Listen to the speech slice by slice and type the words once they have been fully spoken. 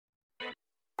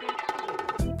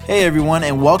Hey everyone,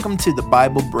 and welcome to the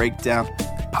Bible Breakdown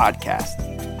Podcast.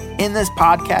 In this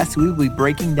podcast, we will be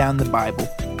breaking down the Bible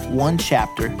one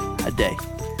chapter a day.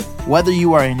 Whether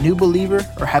you are a new believer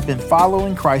or have been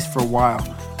following Christ for a while,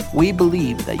 we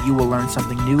believe that you will learn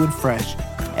something new and fresh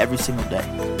every single day.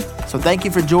 So thank you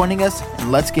for joining us,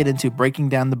 and let's get into breaking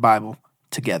down the Bible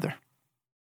together.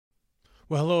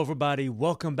 Well, hello, everybody.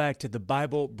 Welcome back to the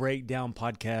Bible Breakdown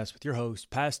Podcast with your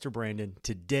host, Pastor Brandon.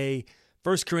 Today,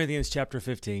 1 Corinthians chapter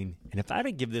 15. And if I had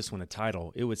to give this one a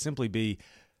title, it would simply be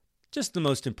just the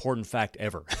most important fact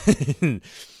ever.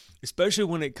 Especially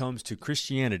when it comes to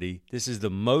Christianity, this is the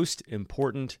most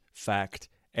important fact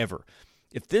ever.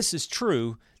 If this is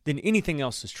true, then anything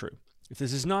else is true. If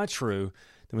this is not true,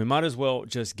 then we might as well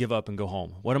just give up and go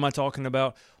home. What am I talking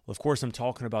about? Well, of course, I'm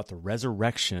talking about the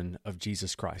resurrection of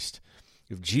Jesus Christ.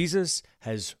 If Jesus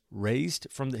has raised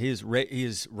from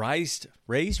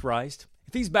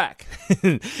if he's back,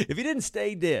 if he didn't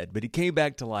stay dead, but he came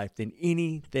back to life, then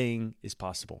anything is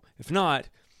possible. If not,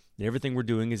 then everything we're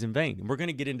doing is in vain. And we're going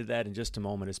to get into that in just a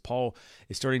moment as Paul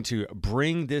is starting to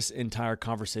bring this entire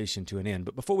conversation to an end.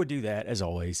 But before we do that, as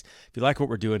always, if you like what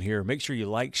we're doing here, make sure you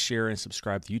like, share, and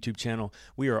subscribe to the YouTube channel.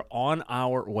 We are on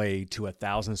our way to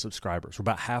 1,000 subscribers. We're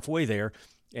about halfway there,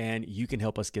 and you can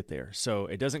help us get there. So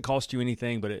it doesn't cost you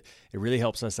anything, but it really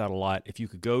helps us out a lot. If you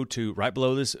could go to right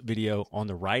below this video on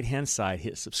the right-hand side,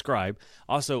 hit subscribe.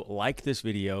 Also, like this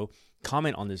video,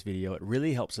 comment on this video. It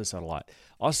really helps us out a lot.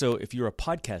 Also, if you're a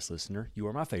podcast listener, you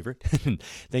are my favorite.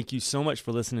 Thank you so much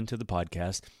for listening to the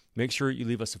podcast. Make sure you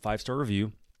leave us a 5-star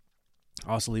review.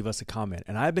 Also, leave us a comment.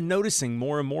 And I've been noticing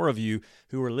more and more of you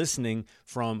who are listening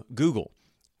from Google.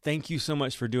 Thank you so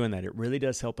much for doing that. It really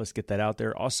does help us get that out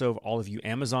there. Also, all of you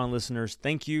Amazon listeners,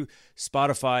 thank you.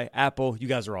 Spotify, Apple, you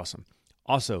guys are awesome.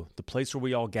 Also, the place where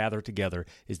we all gather together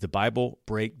is the Bible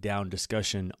Breakdown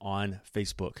discussion on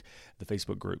Facebook, the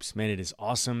Facebook groups. Man, it is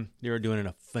awesome. They're doing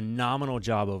a phenomenal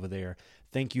job over there.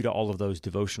 Thank you to all of those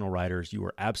devotional writers. You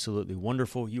are absolutely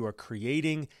wonderful. You are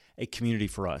creating a community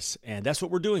for us, and that's what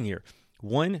we're doing here.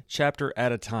 One chapter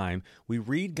at a time, we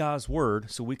read God's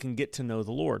Word so we can get to know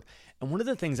the Lord. And one of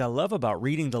the things I love about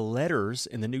reading the letters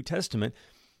in the New Testament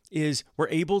is we're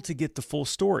able to get the full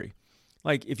story.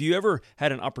 Like if you ever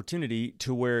had an opportunity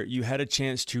to where you had a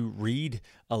chance to read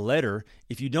a letter,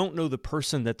 if you don't know the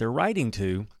person that they're writing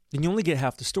to, then you only get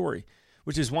half the story,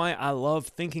 which is why I love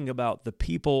thinking about the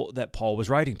people that Paul was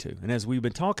writing to. And as we've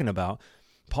been talking about,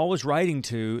 Paul was writing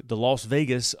to the Las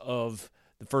Vegas of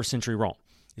the first century Rome.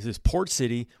 It's this port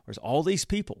city where there's all these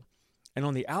people. And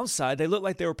on the outside, they look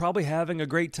like they were probably having a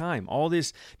great time. All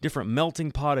this different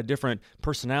melting pot of different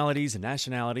personalities and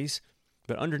nationalities.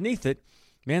 But underneath it,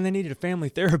 man, they needed a family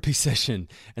therapy session.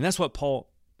 And that's what Paul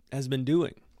has been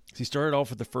doing. He started off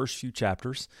with the first few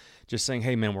chapters, just saying,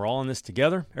 hey, man, we're all in this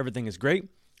together. Everything is great.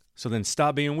 So then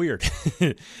stop being weird.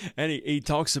 And he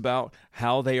talks about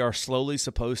how they are slowly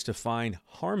supposed to find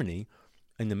harmony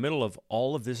in the middle of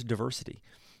all of this diversity.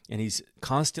 And he's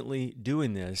constantly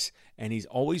doing this, and he's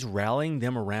always rallying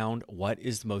them around what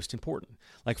is the most important.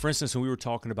 Like, for instance, when we were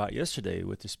talking about yesterday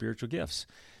with the spiritual gifts,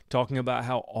 talking about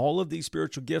how all of these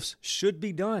spiritual gifts should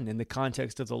be done in the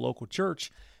context of the local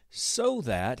church so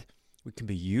that we can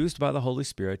be used by the Holy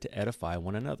Spirit to edify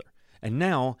one another. And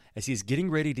now, as he's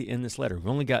getting ready to end this letter, we've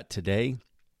only got today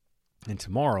and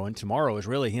tomorrow is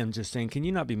really him just saying, can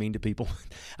you not be mean to people?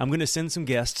 I'm going to send some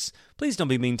guests. Please don't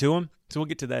be mean to them. So we'll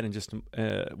get to that in just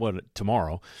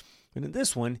tomorrow. And in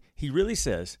this one, he really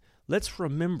says, let's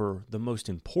remember the most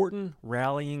important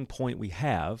rallying point we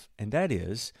have, and that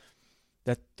is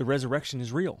that the resurrection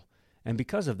is real. And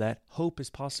because of that, hope is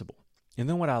possible. And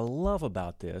then what I love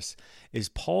about this is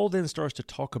Paul then starts to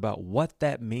talk about what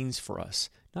that means for us,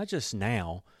 not just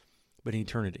now, but in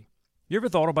eternity. You ever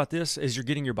thought about this as you're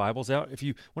getting your Bibles out? If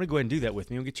you want to go ahead and do that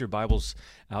with me, we'll get your Bibles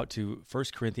out to 1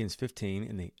 Corinthians 15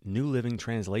 in the New Living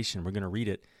Translation. We're going to read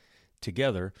it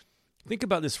together. Think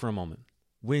about this for a moment.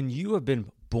 When you have been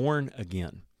born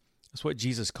again, that's what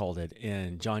Jesus called it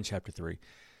in John chapter 3,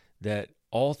 that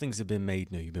all things have been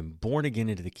made new. You've been born again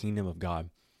into the kingdom of God.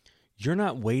 You're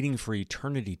not waiting for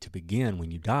eternity to begin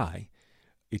when you die.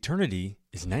 Eternity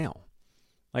is now.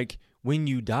 Like, when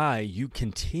you die, you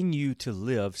continue to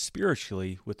live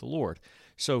spiritually with the Lord.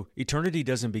 So eternity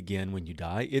doesn't begin when you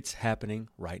die. It's happening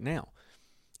right now.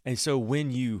 And so when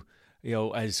you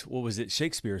as what was it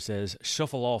Shakespeare says,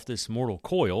 shuffle off this mortal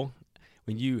coil,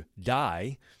 when you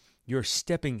die, you're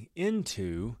stepping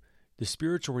into the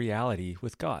spiritual reality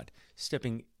with God,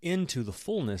 stepping into the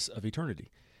fullness of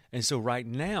eternity. And so right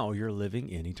now, you're living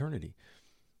in eternity.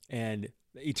 And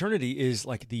eternity is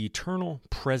like the eternal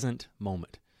present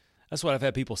moment. That's what I've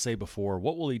had people say before.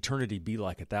 What will eternity be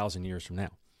like 1,000 years from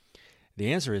now?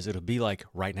 The answer is it'll be like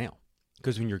right now.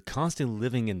 Because when you're constantly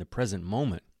living in the present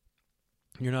moment,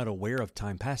 you're not aware of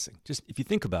time passing. Just if you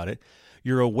think about it,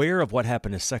 you're aware of what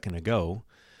happened a second ago.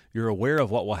 You're aware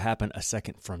of what will happen a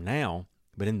second from now.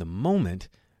 But in the moment,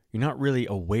 you're not really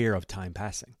aware of time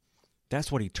passing.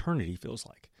 That's what eternity feels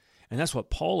like. And that's what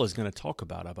Paul is going to talk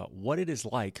about what it is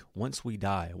like once we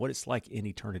die, what it's like in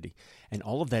eternity. And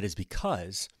all of that is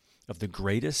because of the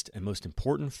greatest and most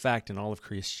important fact in all of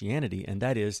Christianity, and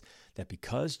that is that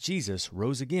because Jesus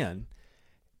rose again,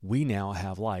 we now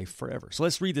have life forever. So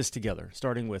let's read this together,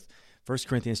 starting with 1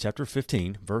 Corinthians chapter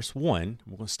 15, verse 1.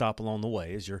 We're going to stop along the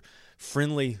way as your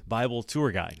friendly Bible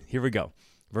tour guide. Here we go.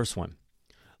 Verse 1.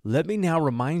 Let me now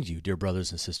remind you, dear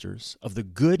brothers and sisters, of the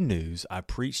good news I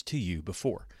preached to you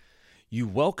before. You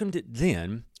welcomed it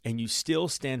then, and you still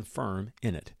stand firm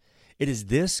in it. It is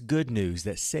this good news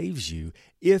that saves you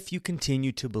if you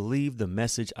continue to believe the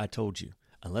message I told you,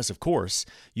 unless, of course,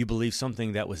 you believe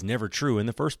something that was never true in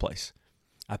the first place.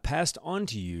 I passed on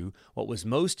to you what was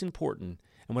most important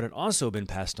and what had also been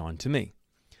passed on to me.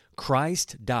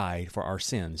 Christ died for our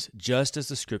sins, just as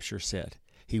the Scripture said.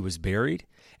 He was buried,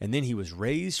 and then he was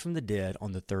raised from the dead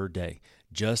on the third day,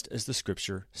 just as the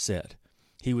Scripture said.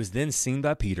 He was then seen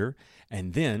by Peter,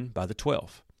 and then by the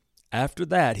 12. After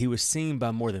that, he was seen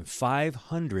by more than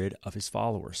 500 of his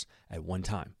followers at one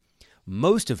time,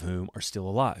 most of whom are still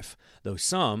alive, though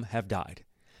some have died.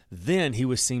 Then he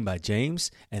was seen by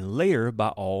James, and later by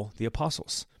all the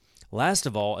apostles. Last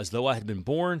of all, as though I had been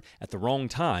born at the wrong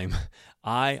time,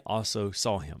 I also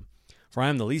saw him. For I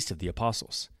am the least of the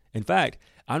apostles. In fact,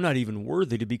 I'm not even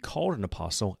worthy to be called an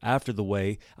apostle after the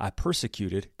way I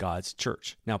persecuted God's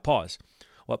church. Now pause.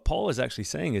 What Paul is actually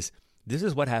saying is, this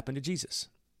is what happened to Jesus.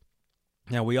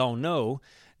 Now, we all know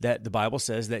that the Bible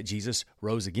says that Jesus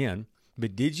rose again,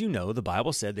 but did you know the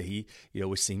Bible said that he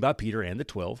was seen by Peter and the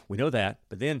 12? We know that.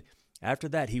 But then after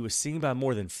that, he was seen by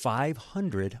more than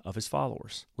 500 of his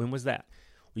followers. When was that?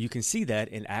 Well, you can see that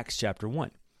in Acts chapter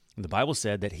 1. And the Bible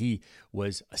said that he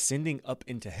was ascending up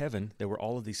into heaven. There were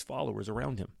all of these followers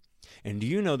around him. And do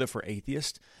you know that for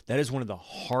atheists, that is one of the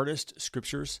hardest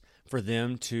scriptures for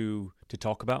them to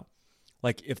talk about?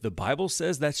 Like, if the Bible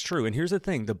says that's true, and here's the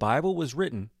thing, the Bible was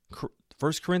written,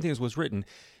 1 Corinthians was written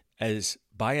as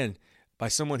by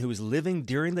someone who was living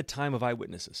during the time of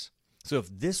eyewitnesses. So if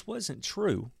this wasn't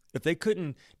true, if they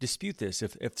couldn't dispute this,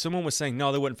 if someone was saying,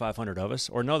 no, there wasn't 500 of us,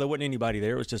 or no, there wasn't anybody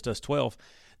there, it was just us 12,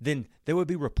 then there would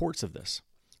be reports of this.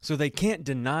 So they can't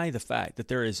deny the fact that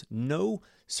there is no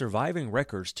surviving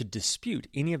records to dispute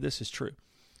any of this is true.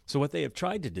 So what they have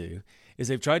tried to do is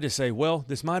they've tried to say, well,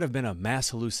 this might have been a mass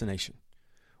hallucination.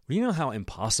 Well, you know how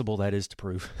impossible that is to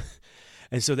prove?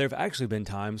 And so there have actually been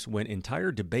times when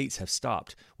entire debates have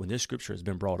stopped when this scripture has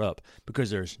been brought up because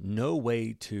there's no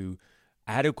way to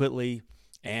adequately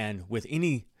and with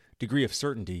any degree of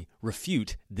certainty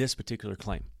refute this particular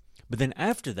claim. But then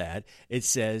after that, it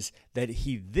says that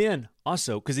he then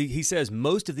also, because he says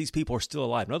most of these people are still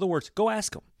alive. In other words, go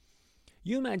ask them.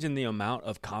 You imagine the amount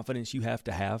of confidence you have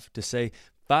to say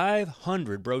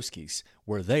 500 broskies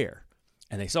were there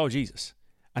and they saw Jesus.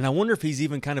 And I wonder if he's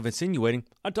even kind of insinuating,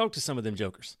 I talked to some of them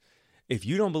jokers. If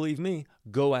you don't believe me,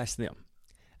 go ask them.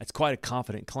 That's quite a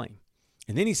confident claim.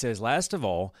 And then he says, last of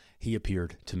all, he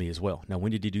appeared to me as well. Now,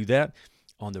 when did he do that?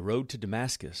 On the road to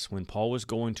Damascus, when Paul was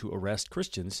going to arrest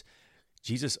Christians,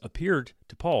 Jesus appeared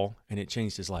to Paul and it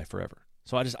changed his life forever.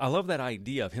 So I love that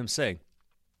idea of him saying,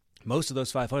 most of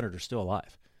those 500 are still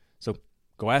alive. So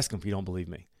go ask them if you don't believe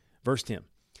me. Verse 10.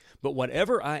 But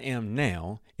whatever I am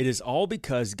now, it is all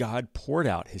because God poured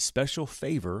out his special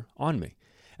favor on me,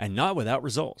 and not without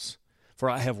results.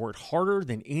 For I have worked harder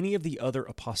than any of the other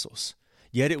apostles.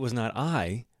 Yet it was not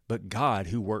I, but God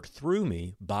who worked through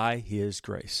me by his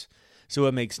grace. So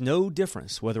it makes no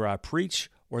difference whether I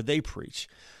preach or they preach.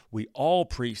 We all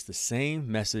preach the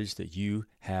same message that you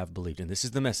have believed. And this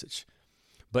is the message.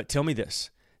 But tell me this.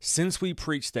 Since we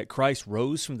preach that Christ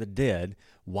rose from the dead,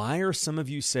 why are some of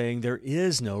you saying there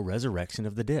is no resurrection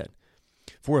of the dead?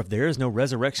 For if there is no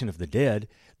resurrection of the dead,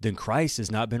 then Christ has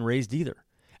not been raised either.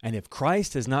 And if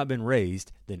Christ has not been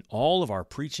raised, then all of our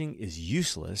preaching is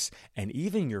useless, and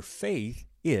even your faith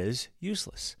is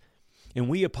useless. And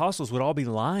we apostles would all be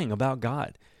lying about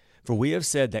God, for we have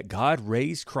said that God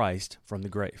raised Christ from the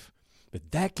grave.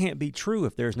 But that can't be true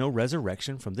if there is no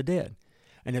resurrection from the dead.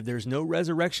 And if there's no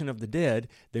resurrection of the dead,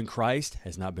 then Christ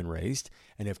has not been raised.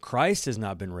 And if Christ has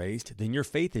not been raised, then your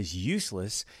faith is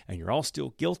useless and you're all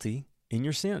still guilty in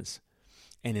your sins.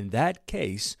 And in that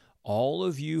case, all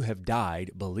of you have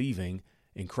died believing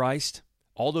in Christ.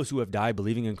 All those who have died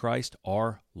believing in Christ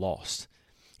are lost.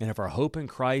 And if our hope in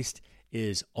Christ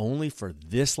is only for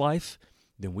this life,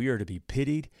 then we are to be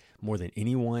pitied more than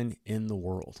anyone in the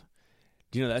world.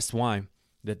 Do you know that's why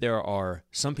that there are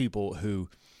some people who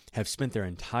have spent their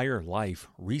entire life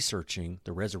researching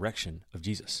the resurrection of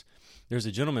Jesus? There's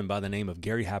a gentleman by the name of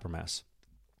Gary Habermas,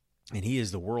 and he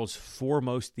is the world's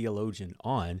foremost theologian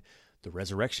on the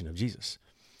resurrection of Jesus.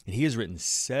 And he has written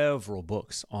several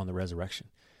books on the resurrection.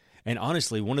 And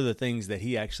honestly, one of the things that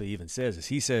he actually even says is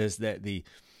he says that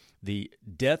the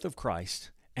death of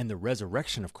Christ and the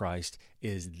resurrection of Christ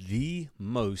is the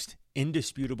most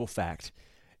indisputable fact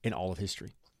in all of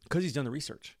history, because he's done the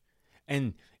research.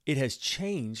 And it has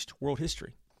changed world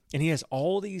history. And he has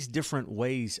all these different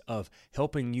ways of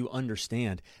helping you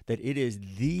understand that it is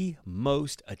the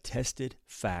most attested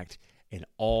fact in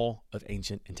all of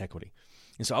ancient antiquity.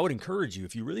 And so I would encourage you,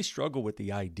 if you really struggle with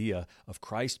the idea of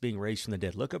Christ being raised from the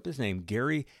dead, look up his name,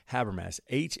 Gary Habermas,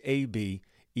 Habermas.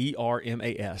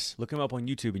 Look him up on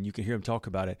YouTube and you can hear him talk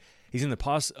about it. He's in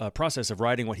the process of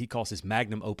writing what he calls his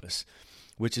magnum opus,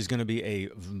 which is going to be a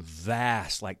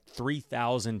vast, like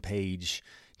 3,000 page,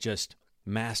 just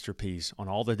masterpiece on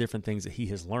all the different things that he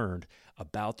has learned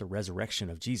about the resurrection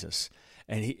of Jesus.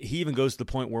 And he even goes to the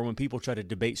point where when people try to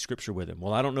debate Scripture with him,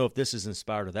 well, I don't know if this is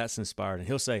inspired or that's inspired. And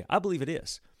he'll say, I believe it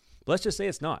is. But let's just say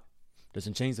it's not.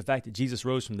 Doesn't change the fact that Jesus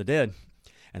rose from the dead.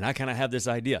 And I kind of have this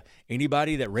idea.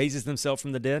 Anybody that raises themselves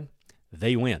from the dead,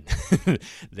 they win.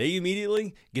 They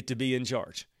immediately get to be in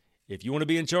charge. If you want to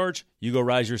be in charge, you go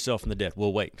rise yourself from the dead.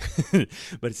 We'll wait.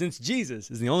 But since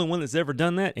Jesus is the only one that's ever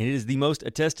done that, and it is the most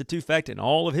attested to fact in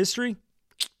all of history,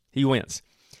 he wins.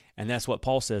 And that's what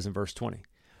Paul says in verse 20.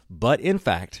 But in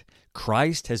fact,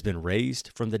 Christ has been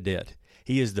raised from the dead.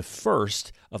 He is the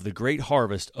first of the great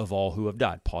harvest of all who have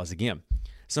died. Pause again.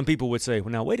 Some people would say,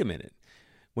 well, now wait a minute.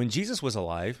 When Jesus was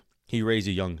alive, he raised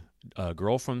a young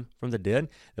girl from the dead.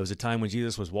 There was a time when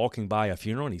Jesus was walking by a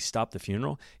funeral and he stopped the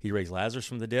funeral. He raised Lazarus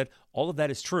from the dead. All of that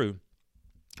is true.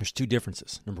 There's two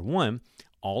differences. Number one,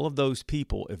 all of those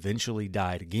people eventually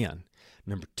died again.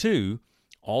 Number two,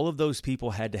 all of those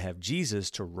people had to have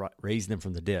Jesus to raise them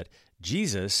from the dead.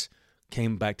 Jesus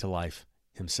came back to life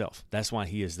himself. That's why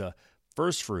he is the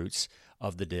first fruits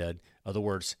of the dead. In other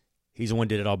words, he's the one who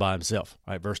did it all by himself.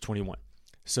 All right, verse 21.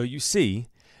 So you see,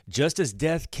 just as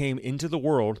death came into the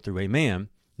world through a man,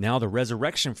 now the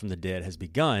resurrection from the dead has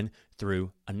begun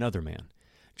through another man.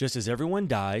 Just as everyone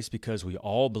dies because we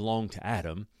all belong to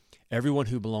Adam, everyone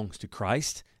who belongs to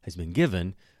Christ has been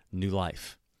given new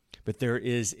life. But there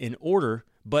is an order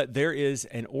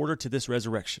to this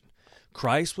resurrection.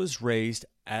 Christ was raised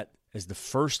as the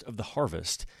first of the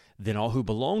harvest. Then all who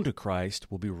belong to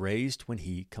Christ will be raised when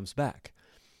he comes back.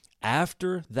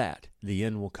 After that, the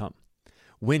end will come,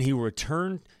 when he will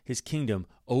return his kingdom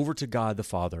over to God the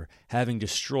Father, having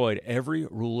destroyed every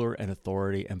ruler and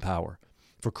authority and power.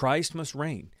 For Christ must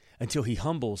reign until he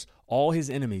humbles all his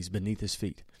enemies beneath his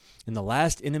feet. And the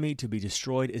last enemy to be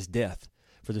destroyed is death.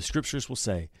 For the Scriptures will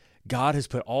say, God has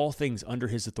put all things under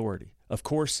his authority. Of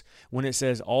course, when it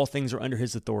says all things are under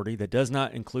his authority, that does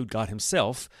not include God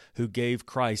himself, who gave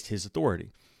Christ his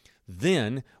authority.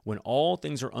 Then, when all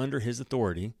things are under his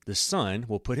authority, the Son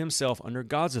will put himself under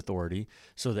God's authority,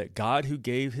 so that God, who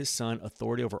gave his Son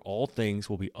authority over all things,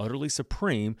 will be utterly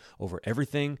supreme over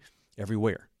everything,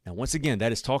 everywhere. Now, once again,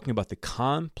 that is talking about the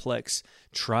complex,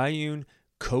 triune,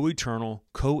 co-eternal,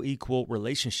 co-equal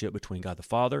relationship between God the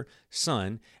Father,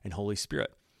 Son, and Holy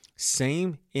Spirit.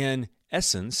 Same in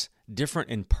essence, different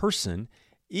in person,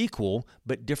 equal,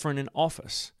 but different in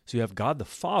office. So you have God the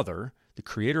Father, the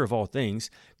creator of all things,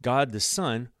 God the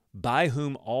Son, by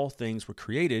whom all things were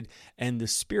created, and the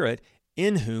Spirit,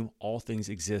 in whom all things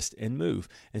exist and move.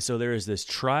 And so there is this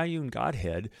triune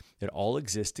Godhead that all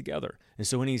exist together. And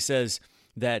so when he says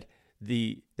that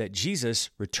Jesus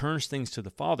returns things to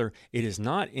the Father, it is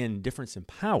not in difference in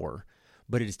power,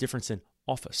 but it is difference in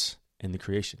office in the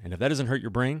creation. And if that doesn't hurt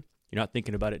your brain, you're not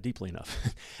thinking about it deeply enough.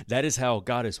 That is how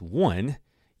God is one,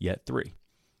 yet three.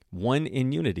 One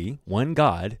in unity, one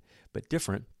God, but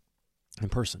different in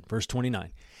person. Verse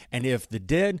 29. And if the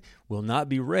dead will not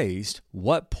be raised,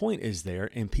 what point is there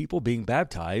in people being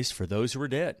baptized for those who are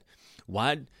dead?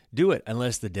 Why do it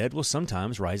unless the dead will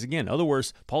sometimes rise again? In other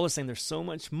words, Paul is saying there's so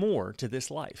much more to this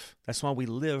life. That's why we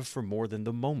live for more than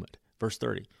the moment. Verse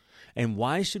 30. And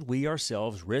why should we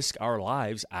ourselves risk our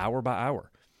lives hour by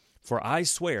hour? For I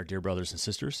swear, dear brothers and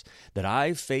sisters, that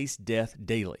I face death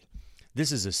daily.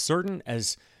 This is as certain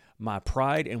as my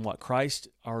pride in what Christ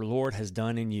our Lord has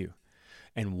done in you.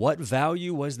 And what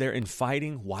value was there in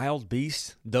fighting wild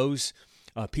beasts, those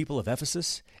people of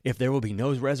Ephesus, if there will be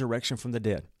no resurrection from the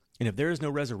dead? And if there is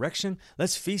no resurrection,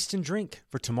 let's feast and drink,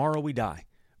 for tomorrow we die.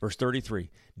 Verse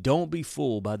 33, don't be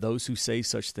fooled by those who say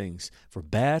such things, for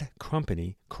bad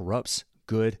company corrupts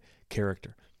good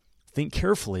character. Think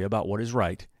carefully about what is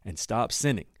right and stop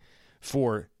sinning.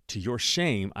 For to your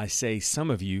shame, I say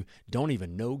some of you don't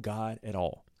even know God at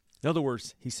all. In other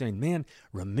words, he's saying, man,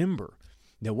 remember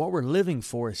that what we're living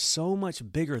for is so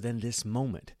much bigger than this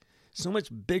moment, so much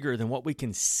bigger than what we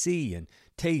can see and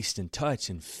taste and touch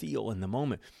and feel in the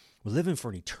moment. We're living for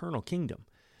an eternal kingdom.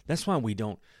 That's why we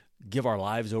don't give our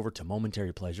lives over to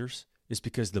momentary pleasures. It's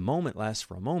because the moment lasts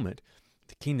for a moment.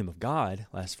 The kingdom of God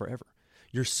lasts forever.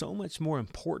 You're so much more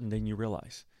important than you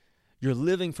realize. You're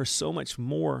living for so much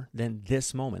more than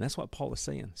this moment. That's what Paul is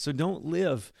saying. So don't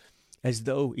live as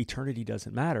though eternity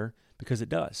doesn't matter, because it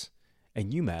does.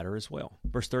 And you matter as well.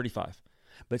 Verse 35.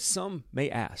 But some may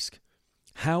ask,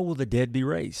 how will the dead be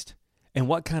raised? And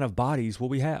what kind of bodies will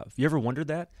we have? You ever wondered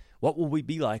that? What will we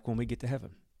be like when we get to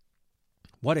heaven?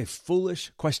 What a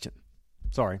foolish question.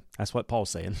 Sorry, that's what Paul's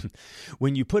saying.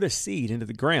 When you put a seed into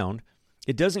the ground,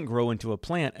 it doesn't grow into a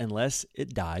plant unless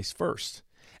it dies first.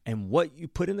 And what you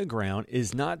put in the ground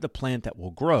is not the plant that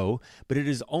will grow, but it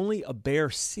is only a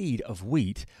bare seed of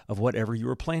wheat of whatever you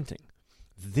are planting.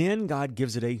 Then God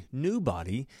gives it a new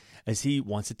body as he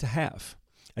wants it to have.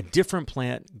 A different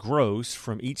plant grows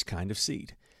from each kind of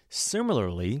seed.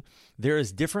 Similarly, there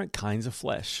is different kinds of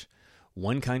flesh.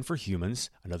 One kind for humans,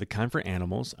 another kind for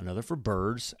animals, another for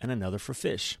birds, and another for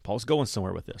fish. Paul's going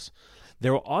somewhere with this.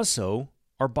 There also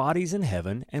are bodies in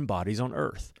heaven and bodies on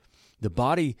earth. The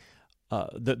body,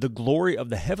 the glory of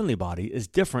the heavenly body is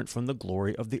different from the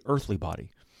glory of the earthly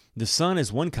body. The sun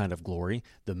is one kind of glory.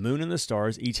 The moon and the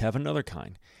stars each have another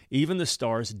kind. Even the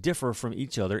stars differ from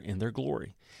each other in their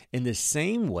glory. In the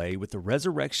same way, with the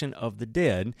resurrection of the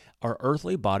dead, our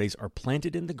earthly bodies are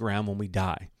planted in the ground when we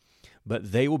die,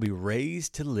 but they will be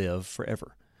raised to live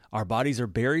forever. Our bodies are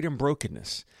buried in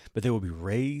brokenness, but they will be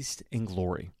raised in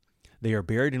glory. They are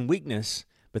buried in weakness,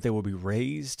 but they will be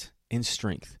raised in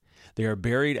strength. They are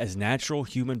buried as natural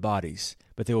human bodies,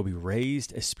 but they will be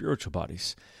raised as spiritual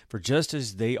bodies. For just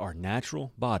as they are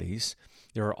natural bodies,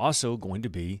 there are also going to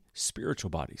be spiritual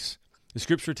bodies. The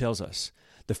scripture tells us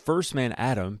the first man,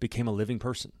 Adam, became a living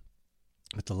person.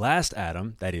 But the last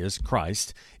Adam, that is,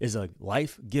 Christ, is a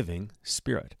life-giving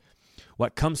spirit.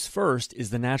 What comes first is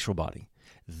the natural body.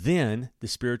 Then the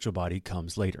spiritual body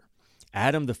comes later.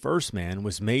 Adam, the first man,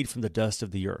 was made from the dust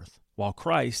of the earth, while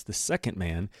Christ, the second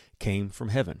man, came from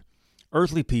heaven.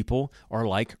 Earthly people are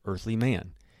like earthly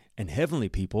man, and heavenly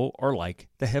people are like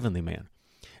the heavenly man.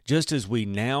 Just as we are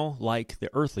now like the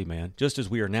earthly man,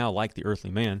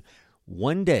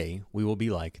 one day we will be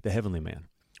like the heavenly man.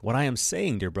 What I am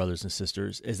saying, dear brothers and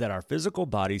sisters, is that our physical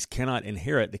bodies cannot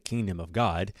inherit the kingdom of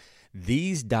God.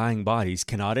 These dying bodies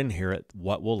cannot inherit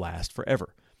what will last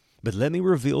forever. But let me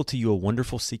reveal to you a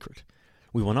wonderful secret.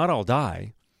 We will not all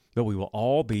die, but we will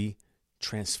all be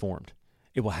transformed.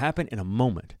 It will happen in a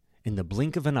moment, in the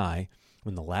blink of an eye,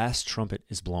 when the last trumpet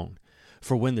is blown.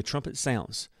 For when the trumpet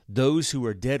sounds, those who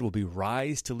are dead will be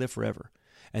raised to live forever,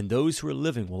 and those who are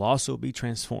living will also be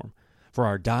transformed. For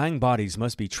our dying bodies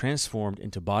must be transformed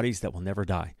into bodies that will never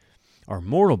die. Our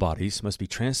mortal bodies must be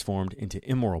transformed into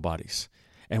immortal bodies.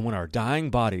 And when our dying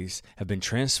bodies have been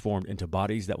transformed into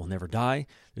bodies that will never die,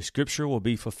 the scripture will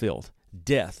be fulfilled.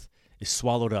 Death is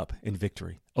swallowed up in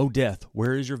victory. O death,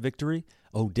 where is your victory?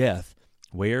 O death,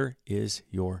 where is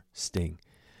your sting?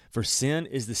 For sin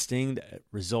is the sting that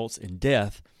results in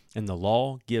death, and the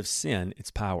law gives sin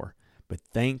its power. But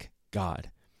thank God,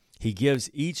 he gives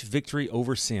each victory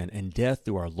over sin and death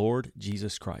through our Lord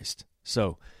Jesus Christ.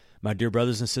 So, my dear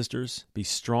brothers and sisters, be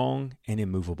strong and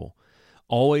immovable.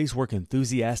 Always work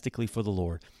enthusiastically for the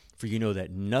Lord, for you know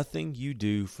that nothing you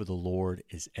do for the Lord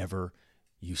is ever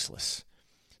useless.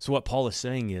 So what Paul is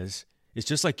saying is, it's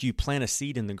just like you plant a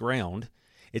seed in the ground.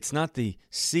 It's not the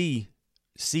seed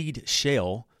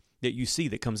shell that you see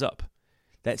that comes up.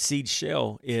 That seed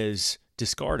shell is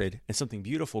discarded and something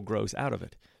beautiful grows out of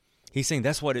it. He's saying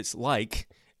that's what it's like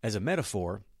as a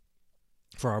metaphor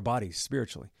for our bodies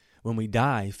spiritually. When we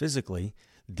die physically,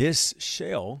 this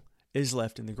shell is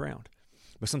left in the ground,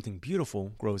 but something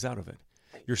beautiful grows out of it.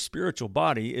 Your spiritual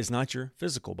body is not your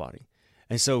physical body.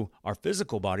 And so our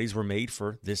physical bodies were made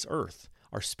for this earth.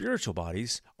 Our spiritual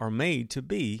bodies are made to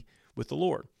be with the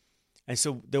Lord. And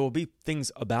so there will be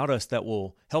things about us that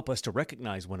will help us to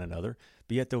recognize one another,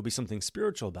 but yet there will be something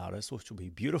spiritual about us which will be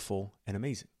beautiful and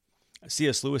amazing.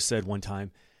 C.S. Lewis said one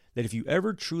time that if you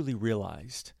ever truly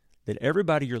realized that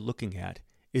everybody you're looking at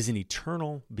is an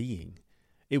eternal being,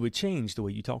 it would change the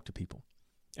way you talk to people.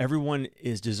 Everyone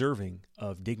is deserving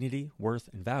of dignity, worth,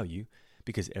 and value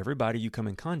because everybody you come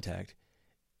in contact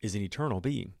is an eternal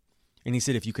being. And he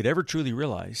said, if you could ever truly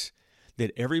realize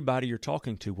that everybody you're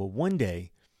talking to will one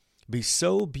day be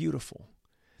so beautiful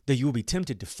that you will be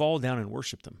tempted to fall down and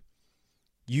worship them,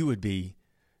 you would be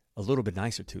a little bit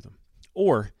nicer to them.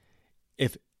 Or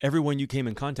if everyone you came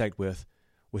in contact with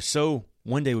was so,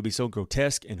 one day would be so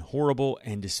grotesque and horrible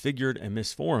and disfigured and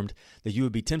misformed that you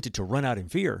would be tempted to run out in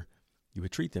fear, you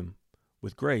would treat them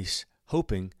with grace,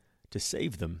 hoping to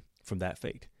save them from that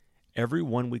fate.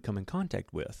 Everyone we come in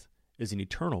contact with is an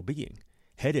eternal being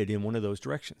headed in one of those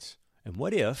directions. And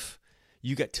what if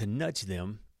you got to nudge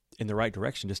them in the right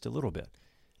direction just a little bit?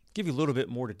 Give you a little bit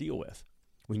more to deal with.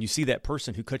 When you see that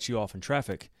person who cuts you off in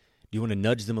traffic, do you want to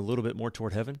nudge them a little bit more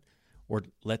toward heaven or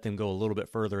let them go a little bit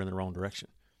further in the wrong direction?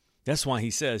 That's why he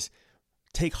says,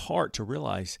 take heart to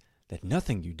realize that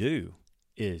nothing you do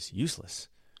is useless.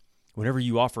 Whenever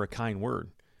you offer a kind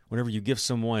word, whenever you give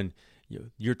someone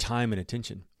your time and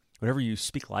attention, whenever you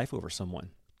speak life over someone,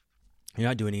 you're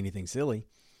not doing anything silly.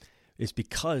 It's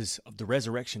because of the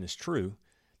resurrection is true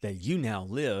that you now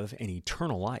live an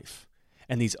eternal life.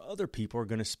 And these other people are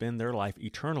going to spend their life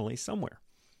eternally somewhere.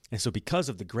 And so because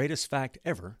of the greatest fact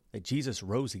ever, that Jesus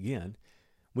rose again,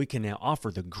 we can now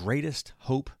offer the greatest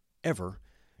hope ever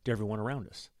to everyone around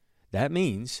us. That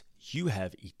means you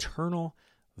have eternal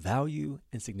value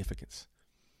and significance.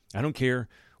 I don't care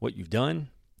what you've done.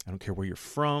 I don't care where you're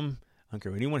from. I don't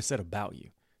care what anyone said about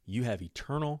you. You have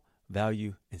eternal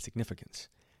value and significance.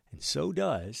 And so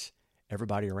does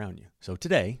everybody around you. So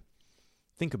today,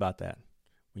 think about that.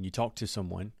 When you talk to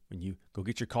someone, when you go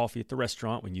get your coffee at the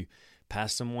restaurant, when you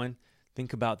pass someone,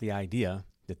 think about the idea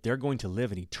that they're going to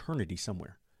live an eternity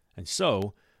somewhere. And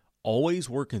so, always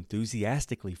work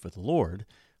enthusiastically for the Lord,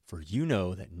 for you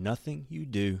know that nothing you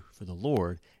do for the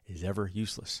Lord is ever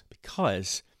useless,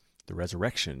 because the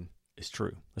resurrection is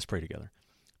true. Let's pray together.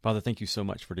 Father, thank you so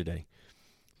much for today.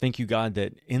 Thank you, God,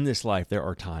 that in this life there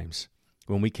are times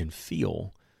when we can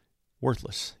feel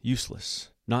worthless, useless,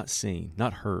 not seen,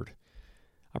 not heard.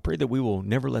 I pray that we will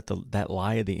never let that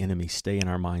lie of the enemy stay in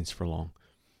our minds for long,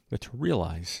 but to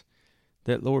realize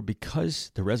that, Lord,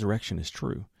 because the resurrection is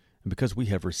true, and because we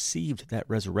have received that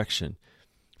resurrection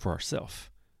for ourselves,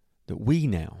 that we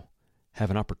now have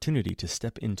an opportunity to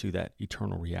step into that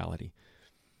eternal reality.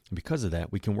 And because of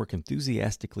that, we can work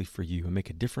enthusiastically for you and make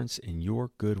a difference in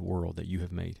your good world that you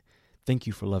have made. Thank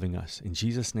you for loving us. In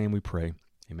Jesus' name we pray.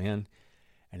 Amen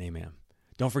and amen.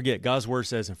 Don't forget, God's word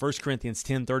says in 1 Corinthians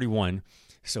 10:31,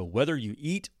 so whether you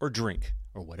eat or drink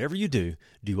or whatever you do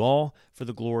all for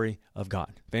the glory of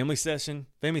God. Family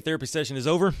therapy session is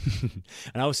over,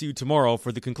 and I will see you tomorrow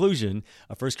for the conclusion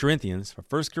of 1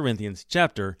 Corinthians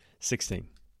chapter 16.